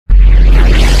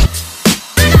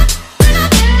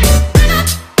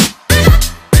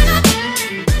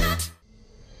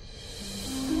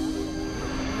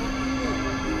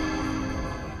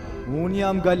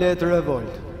Jam Galet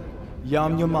Revolt.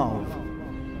 Jam një Mauvë.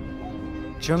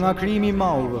 Që nga krimi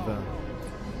Mauvëve.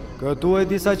 Këtu e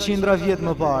disa qindra vjetë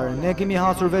më parë, ne kemi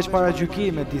hasur veç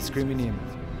paragjykimet diskriminim.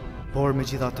 Por me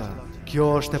gjitha të, kjo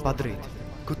është e padrejtë.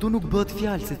 Këtu nuk bët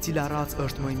fjalë se cila racë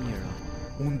është më e mira.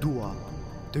 Unë dua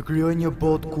të kryoj një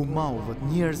botë ku Mauvët,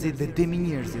 njerëzit dhe demi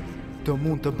njerëzit të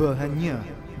mund të bëhen një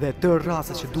dhe të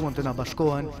racët që duan të na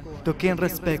bashkohen të kenë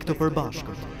respekt të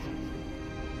përbashkët.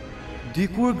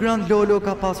 Dikur Grand Lolo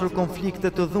ka pasur konflikte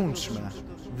të dhunshme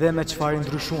dhe me çfarë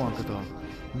ndryshuan këto,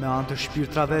 me anë të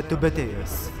shpirtrave të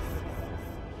Betejës.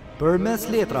 Përmes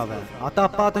letrave, ata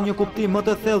patën një kuptim më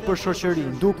të thellë për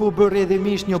shoqërinë, duke u bërë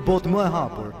rrjedhimisht një botë më e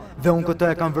hapur, dhe unë këtë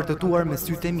e kam vërtetuar me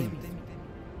sytë e mi.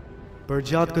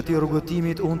 Përgjatë këtij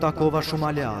rrugëtimit unë takova shumë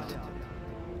aleat.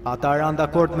 Ata ranë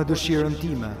dakord me dëshirën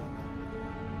time.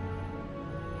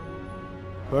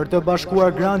 Për të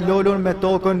bashkuar Grand Lolon me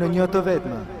tokën në një të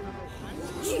vetme.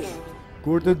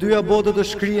 Kur të dyja botët të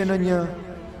shkrihen në një,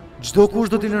 çdo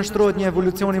kush do t'i nënshtrohet një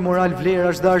evolucioni moral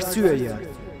vlerash dhe arsyeje.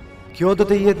 Kjo do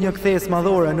të jetë një kthesë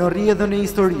madhore në rrjedhën e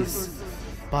historisë.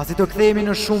 Pasi të kthehemi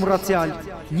në shumë racial,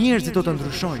 njerëzit do të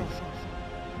ndryshojnë.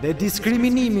 Dhe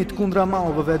diskriminimit kundra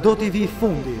Mauvëve do t'i vi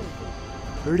fundi.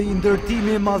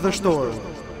 Rindërtimi madhështor.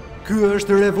 Ky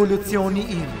është revolucioni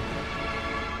im.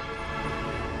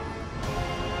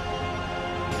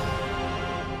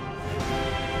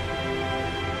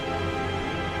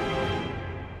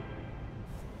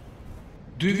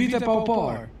 Dy vite pa u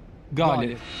parë,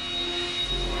 Galet.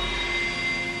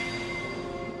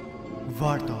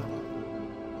 Varto.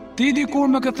 Ti dikur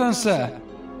me këtë thënë se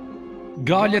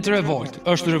Galet Revolt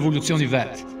është revolucioni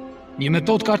vetë. Një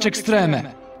metodë kaq ekstreme,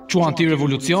 quan ti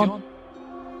revolucion?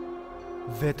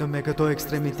 Vetëm me këto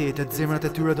ekstremitetet zemrat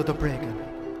e tyre do të preken.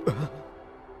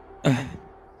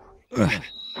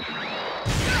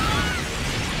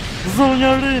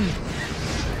 Zonja Rin!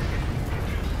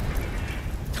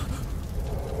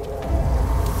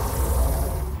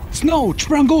 Snow,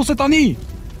 ç'prangose tani?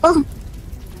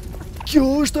 Kjo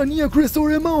është anija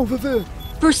kryesore e Mauvëve.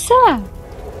 Përsa?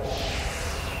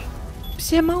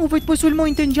 Pse Mauvët po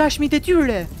sulmojnë të ngjashmit e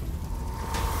tyre?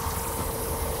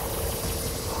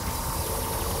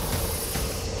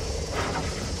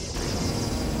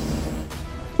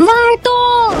 Varto!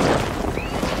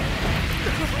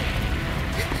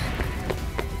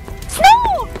 Snow!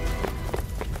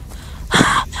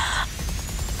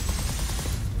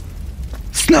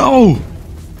 Snow!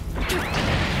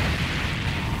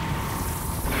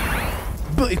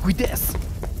 Bëj kujdes!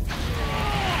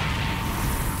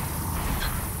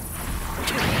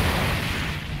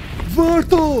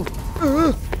 Varto!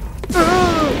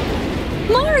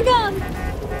 Morgan!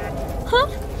 Ha?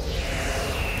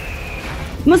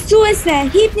 Mësuese,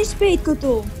 hipni shpejt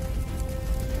këtu.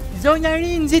 Zonja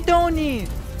Rin, nxitoni!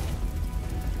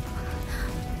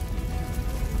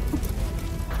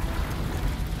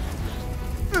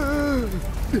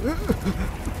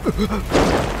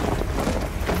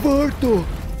 Varto!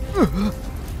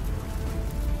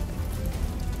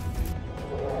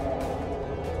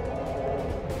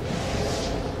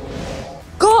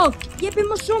 Kok, jepi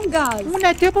më shumë gaz.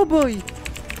 Unë atë po bëj.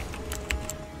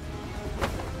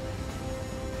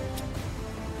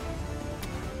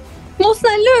 Mos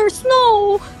na lër,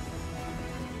 Snow.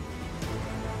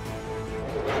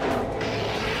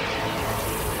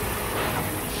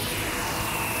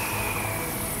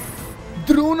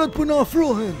 Dronat po na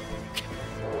afrohen.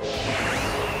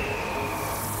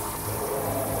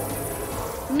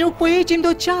 Nuk po heqim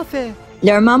do qafe.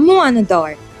 Lër ma mua në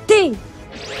dorë. Ti!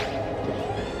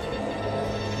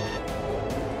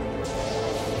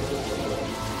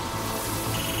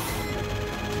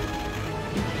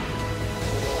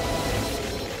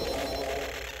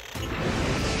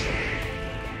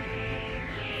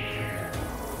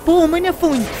 Po, më në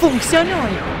fund,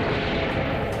 funksionoi.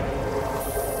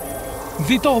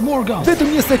 Vito, Morgan!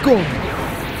 Vetëm një sekond.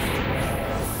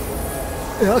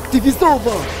 E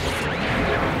aktivizova.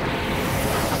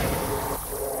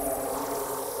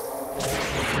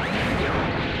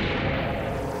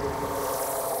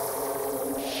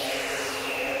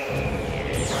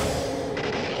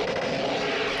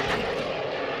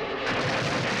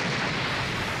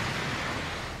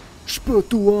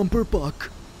 Shpëtuam për pak.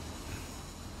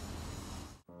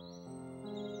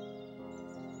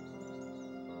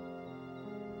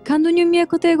 Ka ndonjë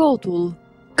mjekët e rrotull?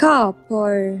 Ka,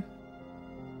 por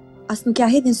as nuk ja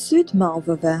hedhin syt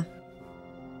Mauvëve.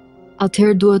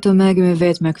 Atëherë duhet të merrem me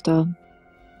vetë me këtë.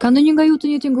 Ka ndonjë nga ju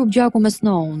të njëjtin grup gjaku me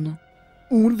Snow-n?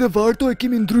 Unë dhe Varto e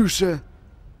kemi ndryshe.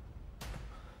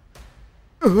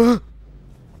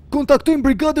 Kontaktojmë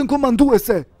brigadën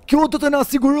komanduese. Kjo do të na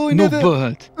sigurojnë Nuk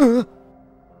bëhet.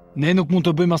 Ne nuk mund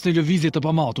të bëjmë asnjë lëvizje të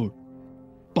pamatur,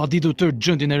 pa ditur tërë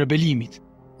gjendjen e rebelimit.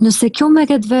 Nëse kjo me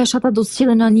këtë vesh, ata do të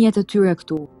sillen anijet e tyre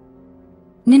këtu.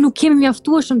 Ne nuk kemi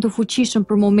mjaftueshëm të fuqishëm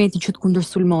për momentin që të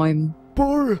kundërsulmojmë.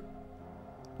 Por,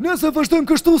 nëse vazhdojmë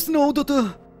kështu Snow do të...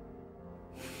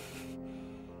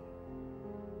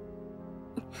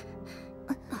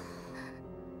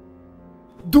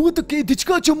 Duhet të ketë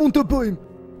diçka që mund të bëjmë,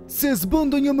 se s'bën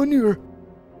ndonjë mënyrë.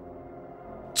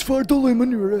 Çfarë do lloj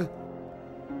mënyre?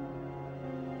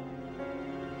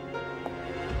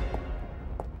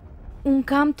 Unë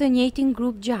kam të njëjtin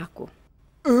grup gjaku.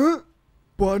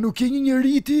 Po a nuk je një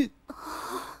njeriti?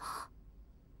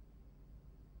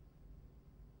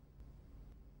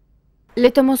 Le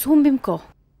të mos humbim kohë.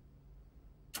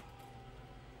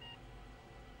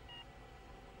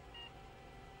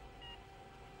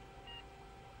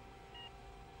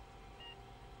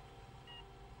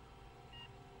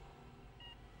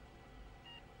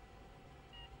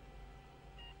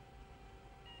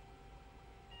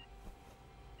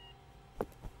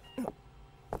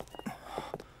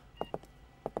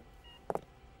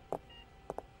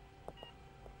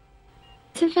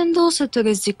 Se vendose të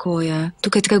rrezikoja,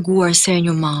 duke treguar se e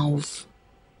një Mauv.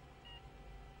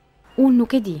 Unë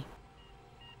nuk e di.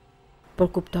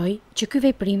 Por kuptoj që ky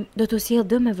veprim do të sjellë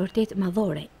dëme vërtet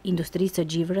madhore industrisë së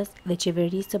gjivërës dhe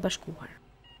qeverisë së bashkuar.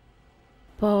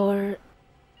 Por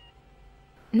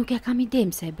nuk ja kam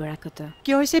idem se e bëra këtë.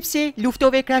 Kjo është sepse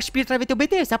luftove krah shpirtrave të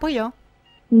betejës, apo jo?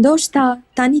 Ndoshta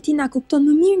tani ti na kupton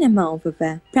më mirë në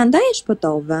Mauvëve, prandaj e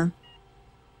shpëtove.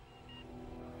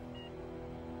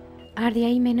 Ardhja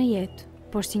ime në jetë,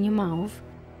 por si një Mauv,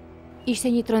 ishte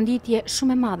një tronditje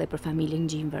shumë e madhe për familjen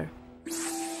gjimber.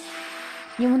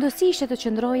 Një mundësi ishte të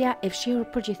qëndroja e fshirur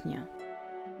për gjithnjë.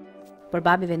 Por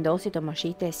babi vendosi të më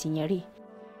shite si njeri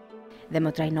dhe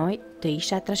më trajnoi të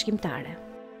isha trashëgimtare.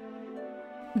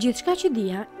 Gjithçka që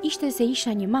dija ishte se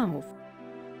isha një Mauv.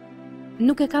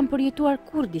 Nuk e kam përjetuar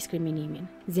kur diskriminimin.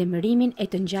 Zemërimin e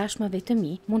të ngjashmëve të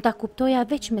mi mund ta kuptoja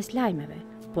veç mes lajmeve,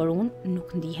 por unë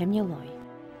nuk ndihem një lloj.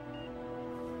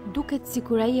 Duket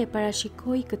sikur ai e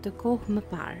parashikoi këtë kohë më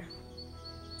parë.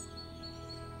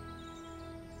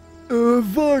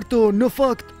 Varto, në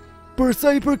fakt, për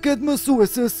sa i përket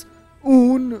mësuesës,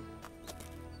 unë...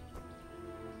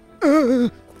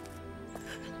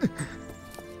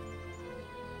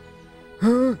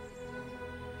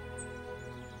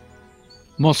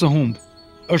 Mos e humb,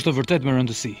 është vërtet me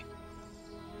rëndësi.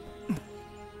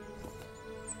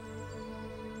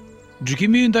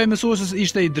 Gjykimi ndaj mësuesës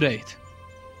ishte i drejtë.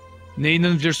 Ne i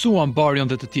nënvlerësuam Barion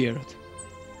dhe të tjerët.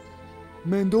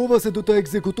 Mendova se do të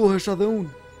ekzekutohesh edhe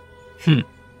unë.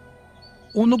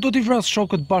 Unë nuk do t'i vras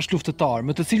shokët bashkë luftëtar,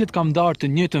 me të cilët kam ndarë të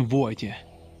njëjtën vuajtje.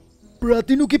 Pra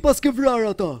ti nuk i paske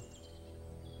vrarë ata?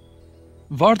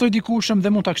 Varto i dikushëm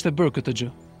dhe mund ta kishte bërë këtë gjë.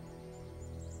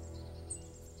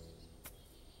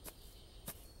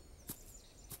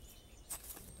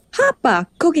 Hapa,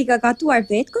 Koki ka gatuar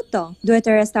vetë këto. Duhet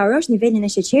të restaurosh nivelin e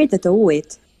sheqerit dhe të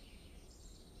ujit.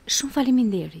 Shumë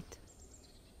faleminderit.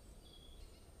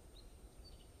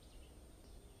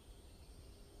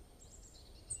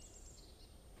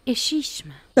 E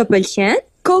shishme. Të pëlqen?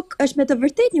 Kok është me të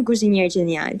vërtet një kuzhinier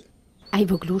gjenial. Ai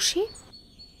voglushi?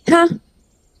 Ha!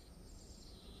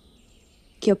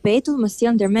 Kjo petull më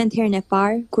sjell ndërmend herën e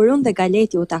parë kur unë dhe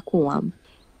Galeti u takuam.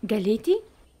 Galeti?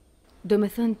 Do me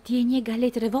thënë ti e një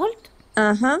Galet revolt?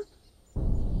 Aha.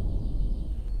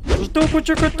 Shtuku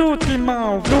që këtu ti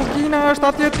Mauv, lugina është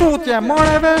atje tutje,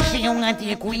 more vesh? Që unë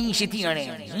atje ku ishi tjere,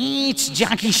 iq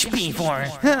gjaki shpifur.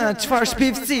 Qfar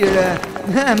shpifësire?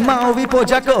 Mauvi po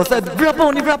gjakoset,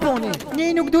 vraponi, vraponi!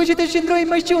 Ne nuk duhet që të qëndrojmë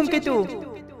më shumë këtu.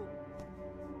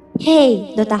 Hej,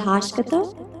 do ta hash këtë?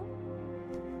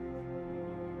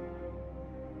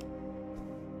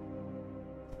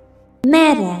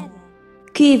 Mere,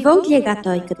 ky i vogël e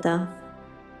gatoj këtë.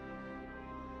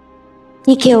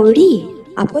 Një keuri,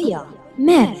 apo jo?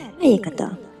 Mere, e këtë.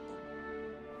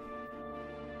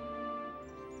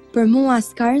 Për mua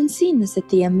s'ka rëndësi nëse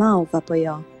ti e Mauv apo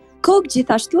jo. Kok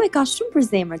gjithashtu e ka shumë për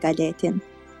zemër Galetin.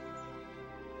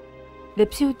 Dhe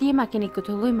pse u djema keni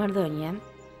këtë lloj marrëdhënie?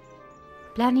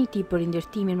 Plani i tij për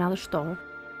ndërtimin madhështor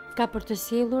ka për të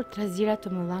sjellur trazira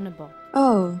të mëdha në botë.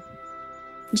 Oh,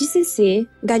 gjithsesi,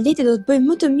 Galeti do të bëjë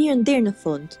më të mirën deri në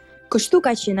fund. Kështu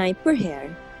ka qenë ai për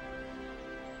herë.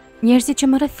 Njerëzit që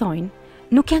më rrethojnë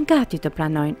nuk janë gati të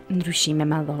pranojnë ndryshime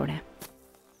madhore.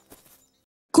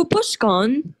 Ku po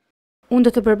shkon? Unë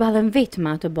do të përballem vetëm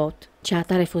me atë botë që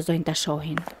ata refuzojnë ta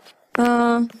shohin.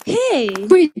 Hey!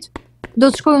 Prit,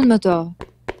 do të shkojnë me të.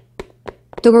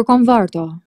 Të kërkon Varto.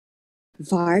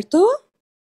 Varto?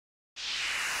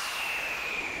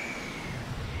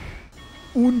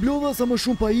 Unë mblodha sa më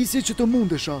shumë pajisje që të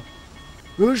mundesha.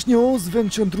 Është një os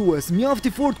vendqëndrues, mjaft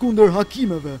i fort kundër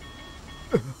hakimeve.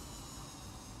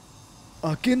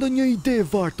 A ke ndonjë ide,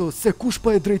 Varto, se kush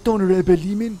pa e drejton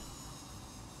rebelimin?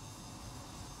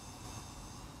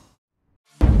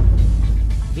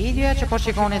 Videoja që po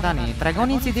shikoni tani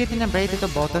tregon incidentin e mbretit të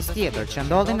botës tjetër që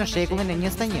ndodhi në shekullin e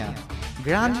 21.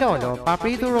 Grand Lolo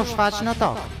papritur u shfaq në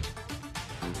tokë.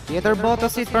 Tjetër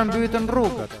botësit përmbytën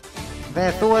rrugët dhe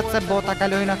thuhet se bota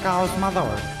kaloi në kaos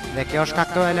madhor dhe kjo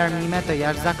shkaktoi alarmime të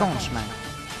jashtëzakonshme.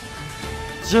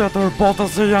 Tjetër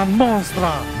botësi janë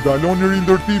monstra. Ndaloni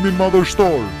rindërtimin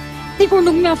madhështor. Sikur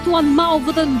nuk mjaftuan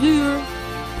Mauvët e ndyrë.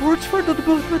 Por çfarë do të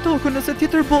bëhet me tokën nëse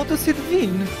tjetër botësit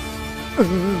vinë?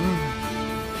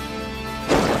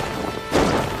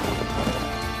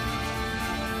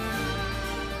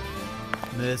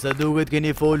 Me sa duket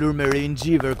keni folur me Rin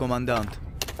Gjiver, komandant.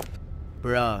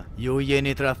 Pra, ju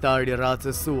jeni tradhtari i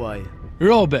racës suaj.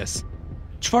 Robes,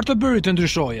 çfarë të bëri të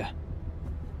ndryshoje?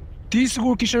 Ti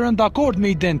sigur kishe rënë dakord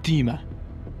me idenë time.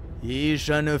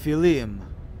 Isha në fillim,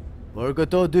 por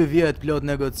këto 2 vjet plot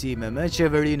negocime me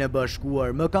qeverinë e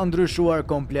bashkuar më kanë ndryshuar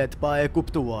komplet pa e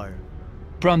kuptuar.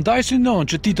 Prandaj synon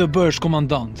që ti të bësh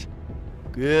komandant.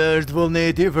 Ky është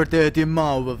vullneti i vërtet i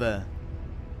Mauvëve.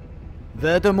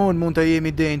 Vetëm unë mund të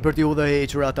jemi denjë për t'i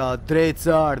udhëhequr ata drejt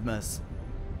së ardhmes.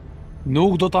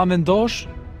 Nuk do ta mendosh?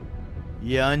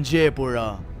 Janë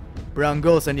gjepura, pra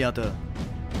ngoseni atë.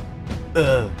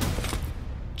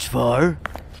 Çfarë?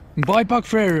 Mbaj pak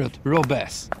frerët,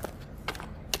 Robes.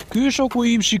 Ky shoku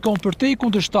im shikon përtej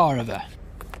kundërshtarëve.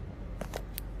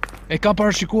 E ka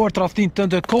parashikuar tradhtin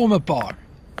tënde kohë më parë.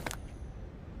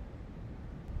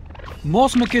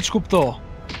 Mos më keq kupto.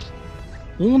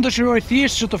 Unë dëshiroj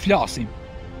thjesht që të flasim.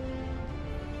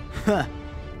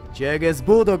 Që e ke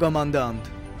zbuto, komandant.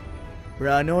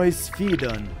 Pranoj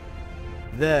sfidën.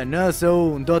 Dhe nëse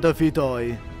unë do të fitoj,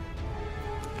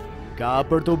 ka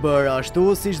për të bërë ashtu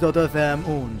siç do të them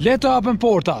unë. Le të hapen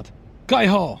portat. Kaj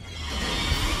ho.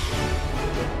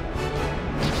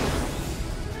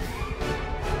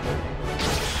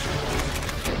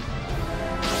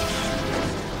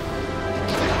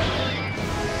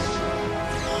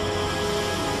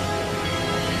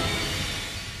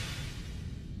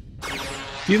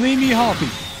 Fillimi i hapi.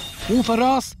 Unë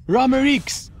thëras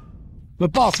Ramerix. Më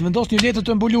pas vendos një letër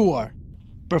të mbuluar.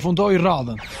 Përfundoi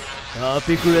radhën.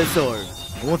 Hapi kryesor.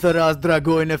 Unë thëras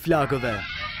dragojnë e flakëve.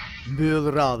 Mbyll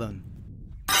radhën.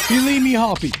 Fillimi i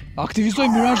hapit. Aktivizoj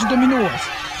Mirazhin dominues.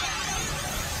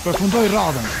 Përfundoi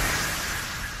radhën.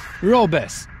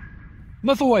 Robes.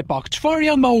 Më thuaj pak, çfarë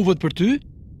janë Mauvët për ty?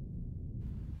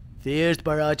 Thjesht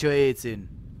para që ecin.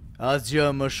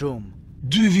 Asgjë më shumë.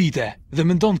 2 vite dhe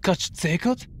mendon kaq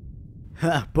cekët?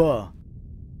 Ha, po.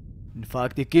 Në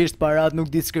faktikisht parat nuk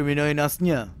diskriminojnë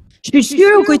asnjë.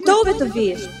 Shpirtrat u kujtove të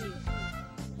vish.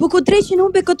 Po ku dreqin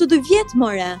humbe këto 2 vjet,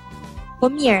 more?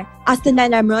 Po mirë, as të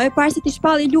ndajlarmëroj parë se ti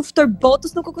shpalli luftër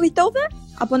botës nuk u kujtove?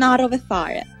 Apo na harrove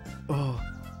fare? Oh,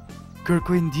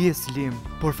 kërkoj ndjes Lim,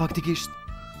 por faktikisht...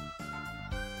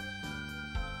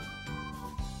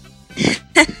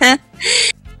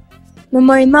 Më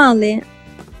mori malli.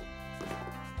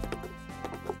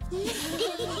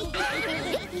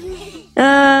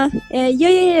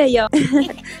 Jo.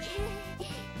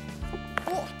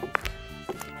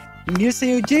 Mirë se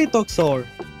ju gjej, toksor.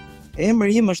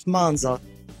 Emri im është Manza.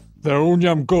 Dhe unë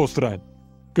jam Ghostride.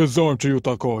 Gëzojmë që ju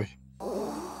takoj.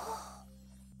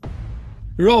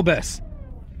 Robes,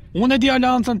 unë e di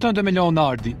aleancën tënde me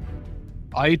Leonardi.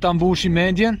 A i ta mbushi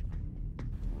mendjen?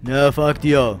 Në fakt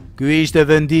jo, ky ishte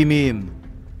vendimi im.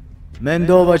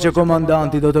 Mendova që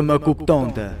komandanti do të më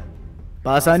kuptonte.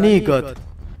 Pasanikët,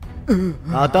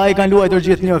 ata i kanë luajtur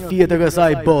gjithnjë fije të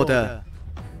kësaj bote.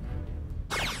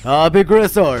 Hapi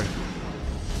kryesor.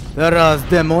 Thëras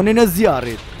demonin e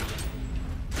zjarrit.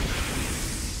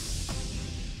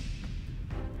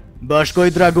 Bashkoj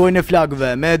dragojnë e flagëve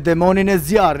me demonin e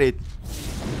zjarrit.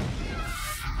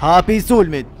 Hapi i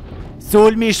sulmit.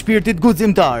 Sulmi i shpirtit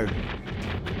guximtar.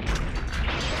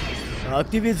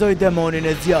 Aktivizoj demonin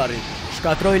e zjarrit.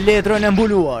 Shkatroj letrën e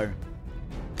mbuluar.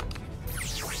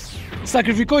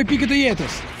 Sakrifikoj pikët e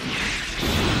jetës.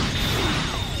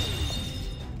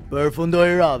 Përfundoj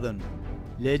radhën.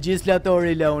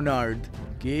 Legjislatori Leonard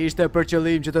kishte për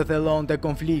qëllim që të thellonte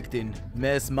konfliktin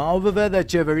mes Mauvëve dhe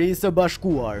qeverisë së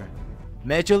bashkuar,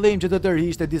 me qëllim që të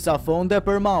tërhiqte disa fonde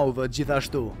për Mauvët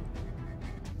gjithashtu.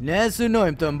 Ne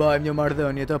synojmë të mbajmë një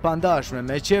marrëdhënie të pandashme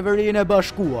me qeverinë e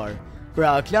bashkuar,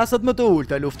 pra klasat më të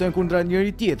ulta luftojnë kundra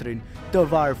njëri tjetrin, të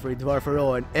varfrit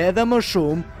varfërohen edhe më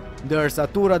shumë, ndërsa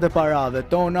turat e parave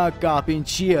tona kapin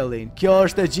qiellin. Kjo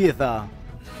është e gjitha.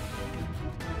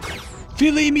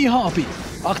 Fillimi I hapit.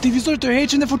 Aktivizoj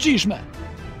tërheqjen e fuqishme.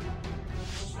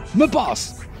 Më pas,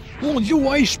 unë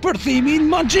luaj shpërthimin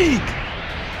magjik.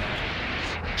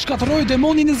 Shkatërroj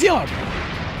demonin e zjarrit.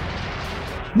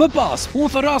 Më pas,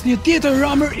 unë thëras një tjetër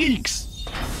ramër X.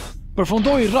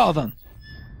 Përfundoj radhën.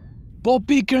 Po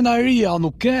pikërnaria,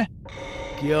 nuk e?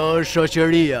 Kjo është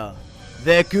shoqëria,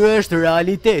 dhe ky është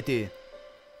realiteti.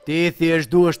 Ti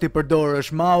thjesht duhesh t'i përdorësh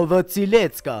Mauvët si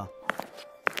lecka.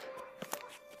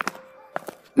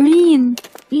 Rin,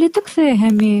 le të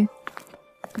kthehemi.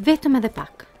 Vetëm edhe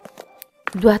pak.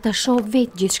 Dua ta shoh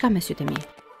vetë gjithçka me sytë e mi.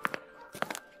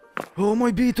 O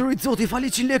moj bitër I zoti, fali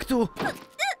që le këtu.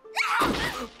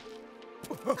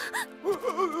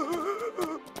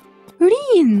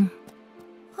 Rin!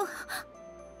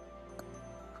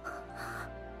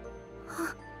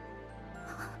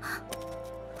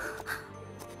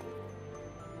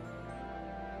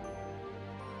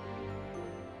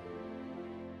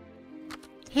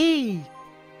 Hej,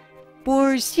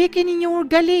 por si e keni njohur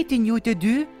Galetin ju të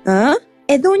dy?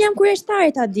 Edhe unë jam kurioztare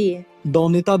ta di.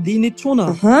 Doni ta dini çuna?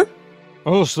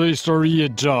 Ose histori e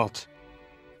gjatë.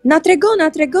 Na trego.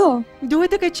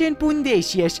 Duhet të ka qenë punë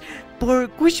ndeshjesh, por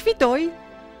kush fitoi?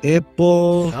 E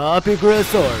po... Hapi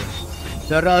kryesor.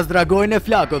 Të ras dragojnë e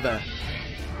flakove.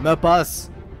 Më pas,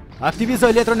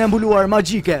 aktivizoj letrën e mbuluar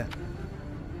magjike.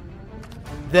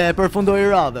 Dhe përfundoj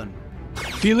radhën.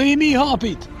 Fillimi I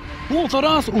hapit. Unë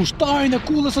thëras ushtarin e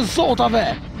kullës së zotave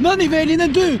në nivelin e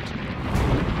dytë.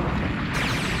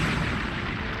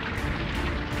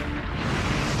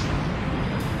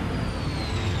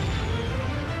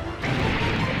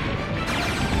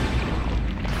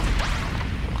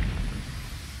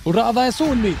 Radha e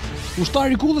sulmit.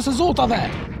 Ushtari I kullës së zotave.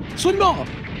 Sulmo!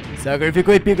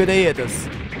 Sakrifikoj pikët e jetës.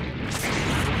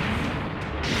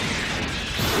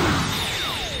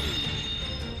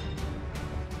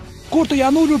 Kur të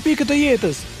janë ullur pikët e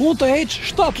jetës, unë të heq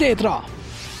 7 letra.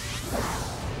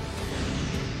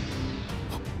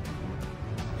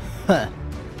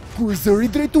 Kur zëri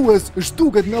drejtues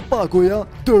shtuket nga pakoja,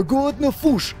 dërgohet në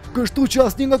fush, kështu që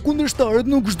asnjë nga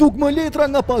kundërshtarët nuk zhduk më letra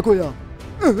nga pakoja.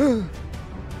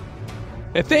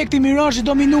 Efekti Mirazhi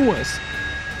dominues.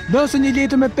 Nëse një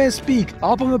letër me 5 pikë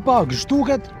apo më pak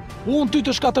zhduket, unë ty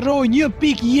të shkatërroj 1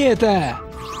 pikë jete.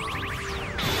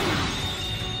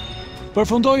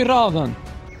 Përfundoj radhën.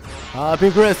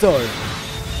 Hapi kryesor.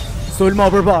 Sulmo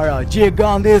përpara,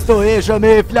 giganti stohesha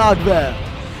me flakëve.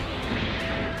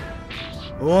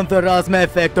 Unë të ras me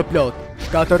efekt të plot.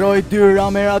 Shkatëroj 2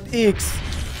 ramerat X.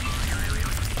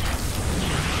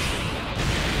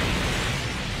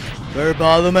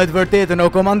 Përballu me të vërtetën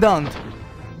o komandant.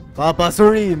 Pa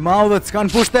pasuri, Mauvët s'kan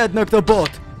pushtet në këtë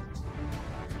botë.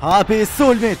 Hapi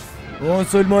sulmit. Unë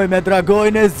sulmoj me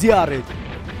dragojnë e zjarrit.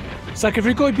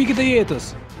 Sakrifikoj pikët e jetës.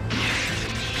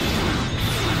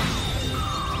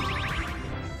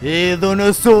 Idhu në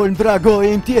sulm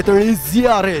dragojnë tjetër I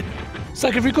zjarrit.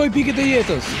 Sakrifikoj pikët e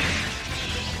jetës.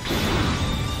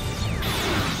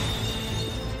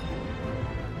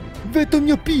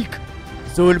 Vetëm 1 pikë.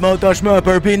 Sulmo tashmë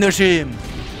për bindëshim.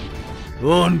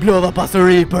 Unë blodha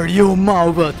pasuri për ju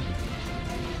Mauvët.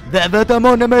 Dhe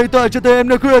vetëm unë meritoj që të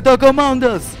jem në krye të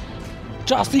komandës.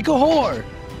 Qasti kohor.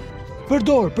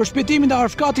 Përdor për shpejtimin e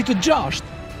arfkatit të 6.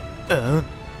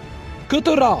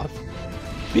 Këtë radhë,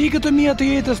 pikët e mia të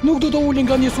jetës nuk do të ulin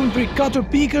nga një sulm prej 4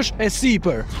 pikësh e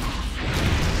sipër.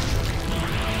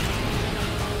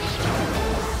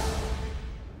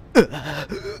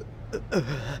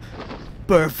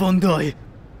 Përfundoj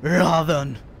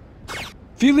radhën.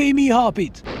 Fillimi I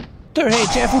hapit.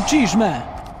 Tërheqje e fuqishme.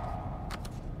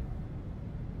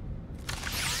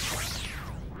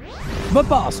 Më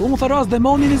pas, unë thëras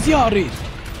demonin e zjarrit.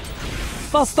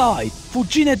 Pastaj,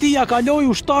 fuqin e tij ja kaloi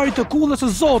ushtarit të kullës së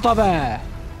zotave.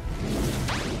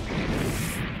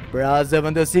 Pra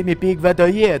zëvendësimi pikëve të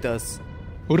jetës.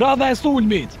 Radha e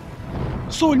sulmit.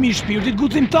 Sulmi I shpirtit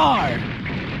guximtar.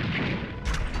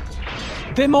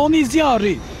 Demoni I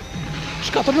zjarrit.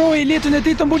 Shkatërroi letrën e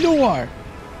tij të mbuluar.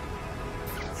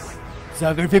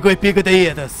 Sakrifikoj pikët e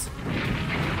jetës.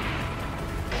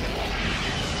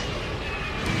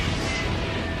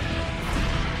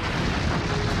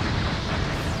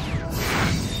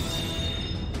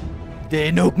 Ti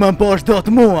nuk më mposh dot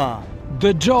mua.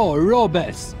 Dëgjoj,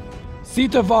 robes. Si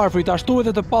të varfrit ashtu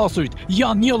edhe të pasurit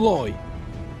janë një lloj.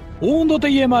 Unë do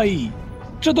të jem ai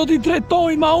që do t'i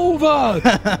drejtoj Mauvët.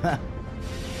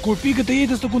 Kur pikët e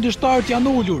jetës të kundërshtarit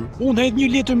janë ulur, unë hedh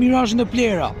një letër Mirazhi në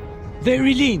plera dhe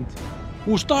rilind,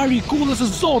 ushtari I kullës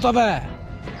së zotave.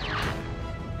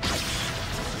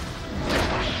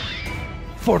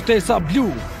 Fortesa blu,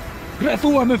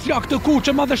 rrethuar me flak të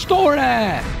kuqe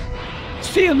madhështore.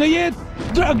 Sill në jetë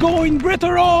Dragojnë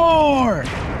mbretëror!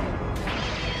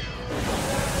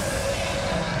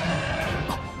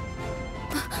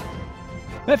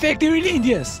 Efekti i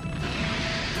rilindjes!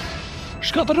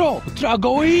 Shkatëro,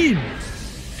 dragojnë!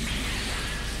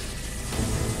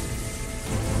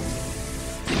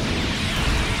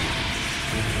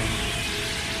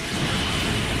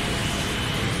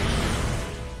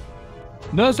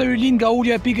 Nëse rilin nga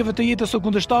ulja e pikeve të jetës së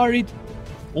kundërshtarit,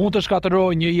 unë të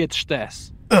shkatëroj një jetë shtesë.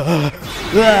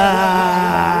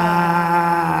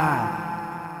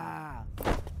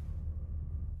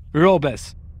 Robes,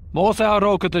 mos e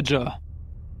harro këtë gjë.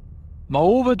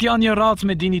 Mauvët janë një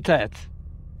racë me dignitet.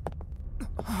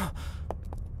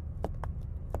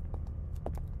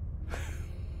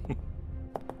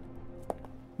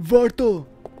 Varto,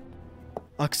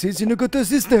 aksesi në këtë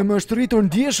sistem është rritur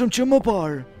ndjeshëm që më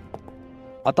parë.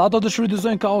 Ata do të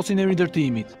shfrytëzojnë kaosin e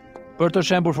rindërtimit për të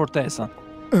shembur fortesën.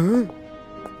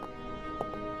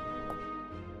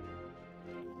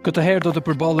 Këtë herë do të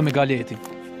përballen me Galetin.